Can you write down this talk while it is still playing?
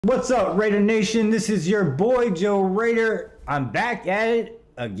What's up, Raider Nation? This is your boy Joe Raider. I'm back at it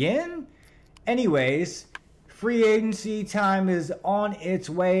again. Anyways, free agency time is on its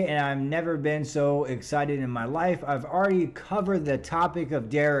way, and I've never been so excited in my life. I've already covered the topic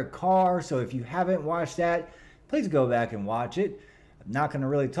of Derek Carr, so if you haven't watched that, please go back and watch it. I'm not going to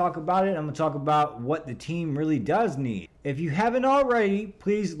really talk about it. I'm going to talk about what the team really does need. If you haven't already,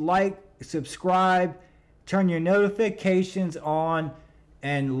 please like, subscribe, turn your notifications on,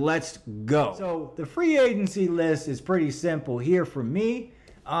 and let's go. So the free agency list is pretty simple here for me.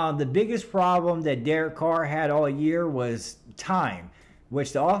 The biggest problem that Derek Carr had all year was time,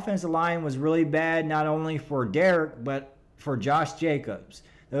 which the offensive line was really bad, not only for Derek, but for Josh Jacobs.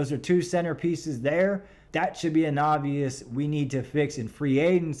 Those are two centerpieces there. That should be an obvious we need to fix in free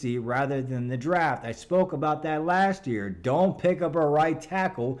agency rather than the draft. I spoke about that last year. Don't pick up a right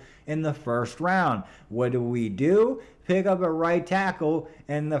tackle in the first round. What do? Pick up a right tackle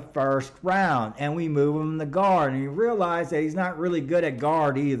in the first round, and we move him to guard. And you realize that he's not really good at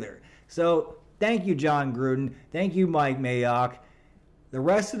guard either. So thank you, John Gruden. Thank you, Mike Mayock. The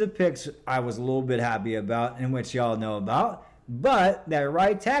rest of the picks I was a little bit happy about, and which y'all know about. But that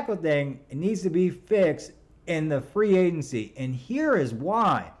right tackle thing, it needs to be fixed in the free agency. And here is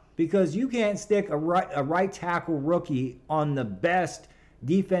why. Because you can't stick a right tackle rookie on the best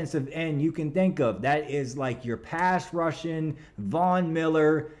defensive end you can think of. That is like your pass rushing, Von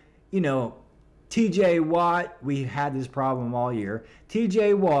Miller, TJ Watt. We had this problem all year.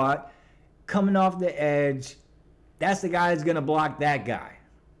 TJ Watt coming off the edge. That's the guy that's going to block that guy.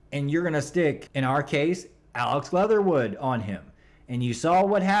 And you're going to stick, in our case, Alex Leatherwood on him. And you saw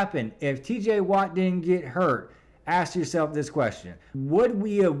what happened. If TJ Watt didn't get hurt, ask yourself this question. Would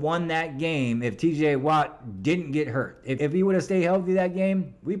we have won that game if TJ Watt didn't get hurt? If he would have stayed healthy that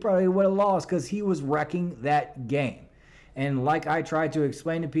game, we probably would have lost because he was wrecking that game. And like I tried to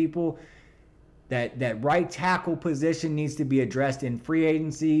explain to people, that right tackle position needs to be addressed in free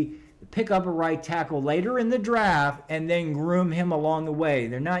agency. Pick up a right tackle later in the draft and then groom him along the way.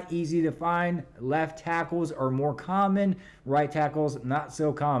 They're not easy to find. Left tackles are more common. Right tackles, not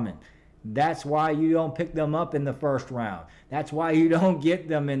so common. That's why you don't pick them up in the first round. That's why you don't get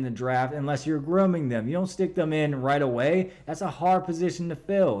them in the draft unless you're grooming them. You don't stick them in right away. That's a hard position to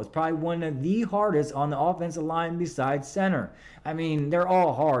fill. It's probably one of the hardest on the offensive line besides center. I mean, they're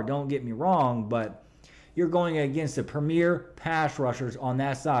all hard, don't get me wrong, but you're going against the premier pass rushers on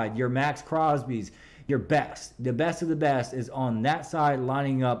that side. Your Max Crosby's, your best. The best of the best is on that side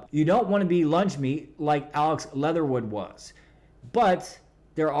lining up. You don't want to be lunch meat like Alex Leatherwood was. But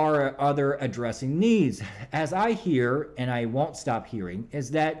there are other addressing needs. As I hear, and I won't stop hearing, is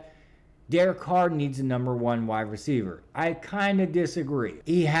that Derek Carr needs a number one wide receiver. I kind of disagree.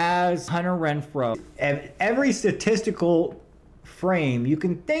 He has Hunter Renfrow. Every statistical frame you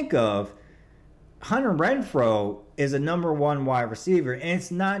can think of, Hunter Renfrow is a number one wide receiver, and it's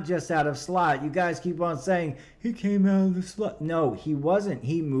not just out of slot. You guys keep on saying, he came out of the slot. No, he wasn't.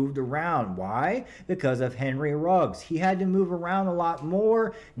 He moved around. Why? Because of Henry Ruggs. He had to move around a lot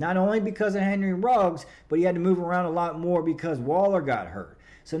more, not only because of Henry Ruggs, but he had to move around a lot more because Waller got hurt.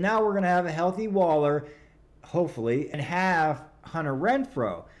 So now we're going to have a healthy Waller, hopefully, and have Hunter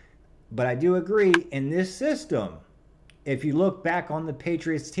Renfrow. But I do agree, in this system, if you look back on the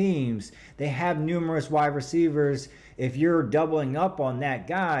Patriots teams, they have numerous wide receivers. If you're doubling up on that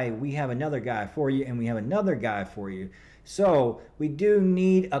guy, we have another guy for you, and we have another guy for you. So we do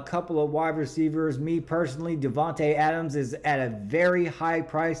need a couple of wide receivers. Me personally, Davante Adams is at a very high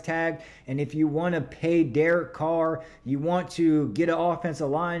price tag. And if you want to pay Derek Carr, you want to get an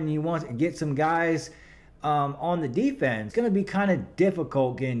offensive line, and you want to get some guys on the defense, it's going to be kind of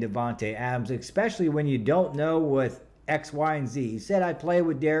difficult getting Davante Adams, especially when you don't know with X, Y, and Z. He said, I play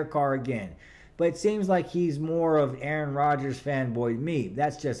with Derek Carr again. But it seems like he's more of Aaron Rodgers fanboy to me.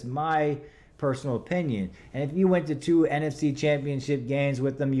 That's just my personal opinion. And if you went to 2 NFC championship games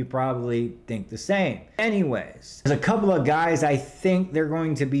with them, you probably think the same. Anyways, there's a couple of guys I think they're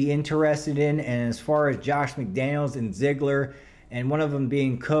going to be interested in. And as far as Josh McDaniels and Ziegler, and one of them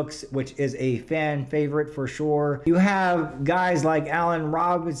being Cooks, which is a fan favorite for sure. You have guys like Allen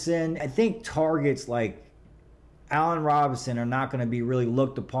Robinson. I think targets like Allen Robinson are not going to be really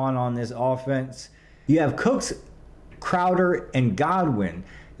looked upon on this offense. You have Cooks, Crowder, and Godwin.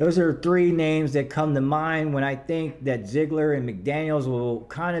 Those are 3 names that come to mind when I think that Ziegler and McDaniels will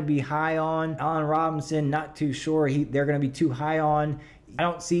kind of be high on. Allen Robinson, not too sure they're going to be too high on. I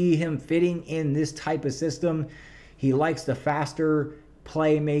don't see him fitting in this type of system. He likes the faster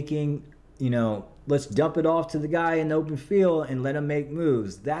playmaking, let's dump it off to the guy in the open field and let him make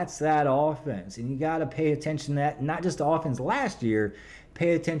moves. That's that offense. And you got to pay attention to that, not just the offense last year,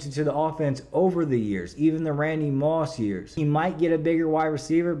 pay attention to the offense over the years, even the Randy Moss years. He might get a bigger wide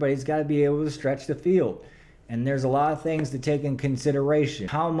receiver, but he's got to be able to stretch the field. And there's a lot of things to take in consideration.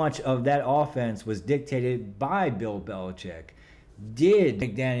 How much of that offense was dictated by Bill Belichick? Did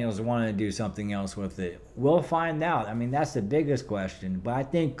McDaniels want to do something else with it? We'll find out. I mean, that's the biggest question. But I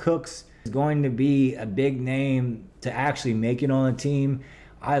think Cooks is going to be a big name to actually make it on the team.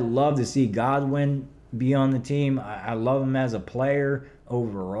 I love to see Godwin be on the team. I love him as a player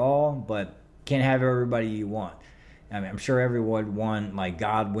overall, but can't have everybody you want. I mean, I'm sure everyone would want like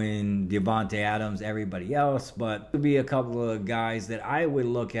Godwin, Devontae Adams, everybody else, but there would be a couple of guys that I would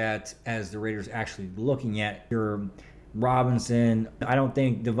look at as the Raiders actually looking at. Your Robinson. I don't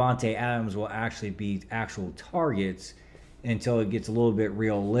think Devontae Adams will actually be actual targets until it gets a little bit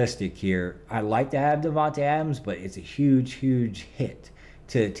realistic here. I like to have Devontae Adams, but it's a huge, huge hit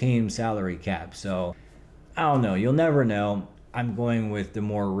to the team salary cap. So I don't know. You'll never know. I'm going with the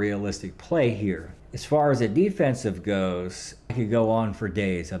more realistic play here. As far as the defensive goes, I could go on for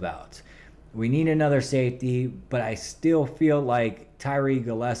days about. We need another safety, but I still feel like Tyree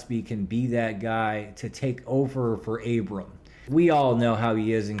Gillespie can be that guy to take over for Abram. We all know how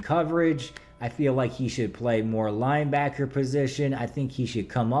he is in coverage. I feel like he should play more linebacker position. I think he should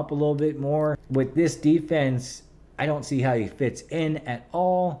come up a little bit more. With this defense, I don't see how he fits in at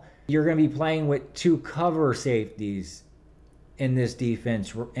all. You're going to be playing with 2 cover safeties in this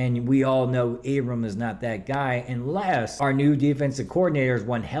defense, and we all know Abram is not that guy unless our new defensive coordinator is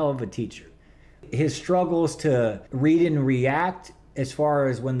one hell of a teacher. His struggles to read and react as far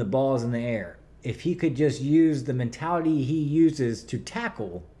as when the ball is in the air. If he could just use the mentality he uses to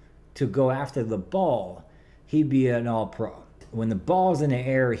tackle to go after the ball, he'd be an all-pro. When the ball's in the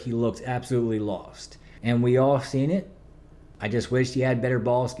air, he looks absolutely lost. And we all seen it. I just wish he had better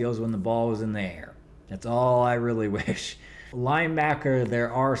ball skills when the ball was in the air. That's all I really wish. Linebacker,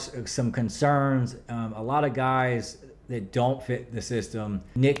 there are some concerns. A lot of guys that don't fit the system.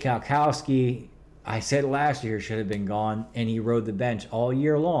 Nick Kalkowski, I said last year, should have been gone, and he rode the bench all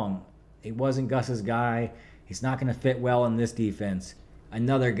year long. It wasn't Gus's guy. He's not going to fit well in this defense.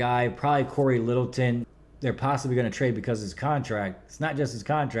 Another guy, probably Corey Littleton, they're possibly going to trade because of his contract. It's not just his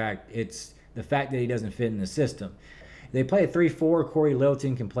contract, it's the fact that he doesn't fit in the system. They play a 3-4, Corey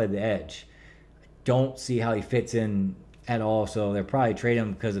Littleton can play the edge. Don't see how he fits in at all, so they'll probably trade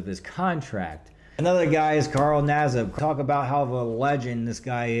him because of his contract. Another guy is Carl Nassib. Talk about how of a legend this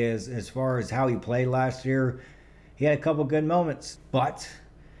guy is as far as how he played last year. He had a couple good moments, but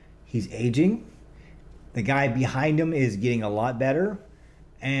he's aging. The guy behind him is getting a lot better,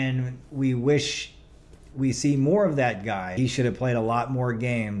 and we wish we see more of that guy. He should have played a lot more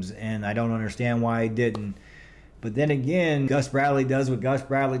games, and I don't understand why he didn't. But then again, Gus Bradley does what Gus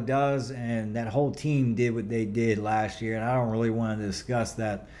Bradley does, and that whole team did what they did last year, and I don't really want to discuss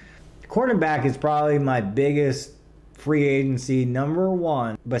that. Quarterback is probably my biggest free agency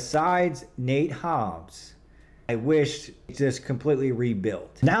 #1. Besides Nate Hobbs, I wish just completely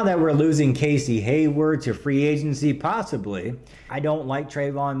rebuilt. Now that we're losing Casey Hayward to free agency, possibly, I don't like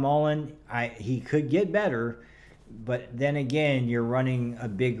Trayvon Mullen. He could get better. But then again, you're running a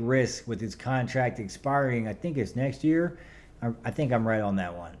big risk with his contract expiring. I think it's next year. I think I'm right on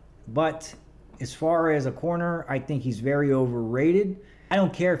that one. But as far as a corner, I think he's very overrated. I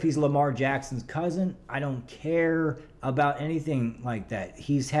don't care if he's Lamar Jackson's cousin. I don't care about anything like that.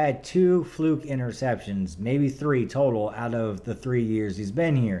 He's had 2 fluke interceptions, maybe 3 total out of the 3 years he's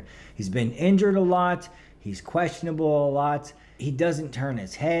been here. He's been injured a lot. He's questionable a lot. He doesn't turn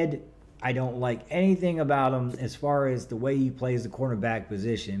his head. I don't like anything about him as far as the way he plays the cornerback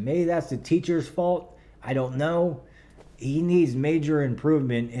position. Maybe that's the teacher's fault. I don't know. He needs major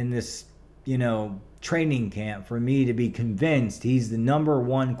improvement in this, training camp for me to be convinced he's the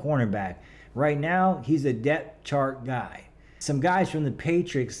 #1 cornerback. Right now, he's a depth chart guy. Some guys from the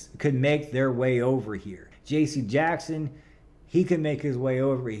Patriots could make their way over here. J.C. Jackson, he could make his way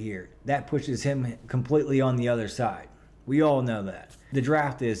over here. That pushes him completely on the other side. We all know that. The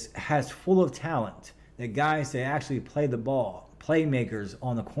draft has full of talent. The guys that actually play the ball, playmakers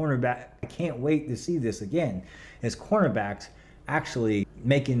on the cornerback. I can't wait to see this again as cornerbacks actually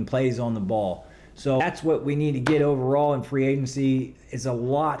making plays on the ball. So that's what we need to get overall in free agency. It's a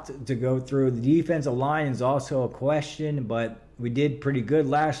lot to go through. The defensive line is also a question, but we did pretty good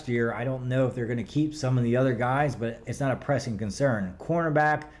last year. I don't know if they're going to keep some of the other guys, but it's not a pressing concern.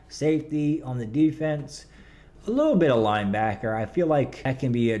 Cornerback, safety on the defense, a little bit of linebacker. I feel like that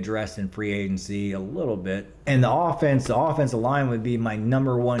can be addressed in free agency a little bit. And the offensive line would be my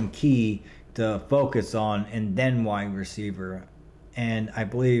 #1 key to focus on, and then wide receiver. And I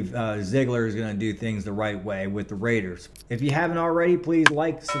believe Ziegler is going to do things the right way with the Raiders. If you haven't already, please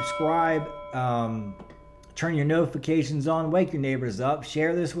like, subscribe, turn your notifications on, wake your neighbors up,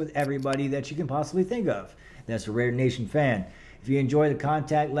 share this with everybody that you can possibly think of that's a Raider Nation fan. If you enjoy the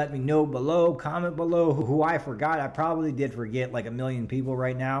content, let me know below, comment below who I forgot. I probably did forget like a million people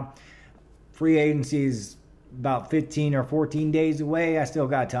right now. Free agency is about 15 or 14 days away. I still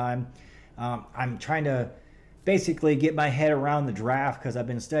got time. I'm trying to basically get my head around the draft because I've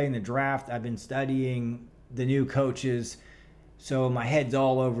been studying the draft. I've been studying the new coaches. So my head's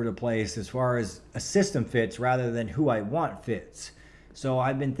all over the place as far as a system fits rather than who I want fits. So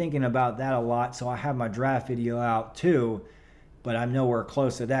I've been thinking about that a lot. So I have my draft video out too, but I'm nowhere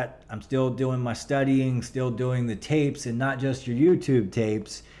close to that. I'm still doing my studying, still doing the tapes, and not just your YouTube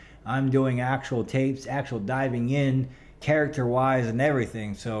tapes. I'm doing actual tapes, actual diving in character-wise and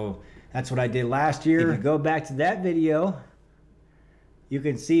everything. So that's what I did last year. If you go back to that video, you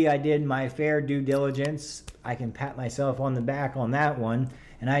can see I did my fair due diligence. I can pat myself on the back on that one.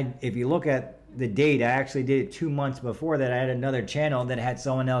 And if you look at the date, I actually did it 2 months before that. I had another channel that had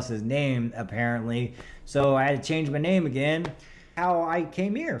someone else's name apparently. So I had to change my name again. How I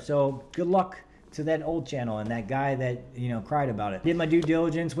came here. So good luck to that old channel and that guy that, you know, cried about it. Did my due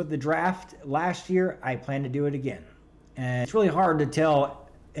diligence with the draft last year. I plan to do it again. And it's really hard to tell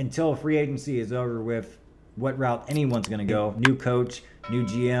until free agency is over with what route anyone's going to go. New coach, new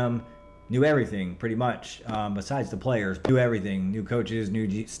GM, new everything pretty much. Besides the players, new everything, new coaches,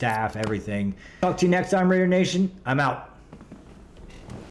 new staff, everything. Talk to you next time, Raider Nation. I'm out.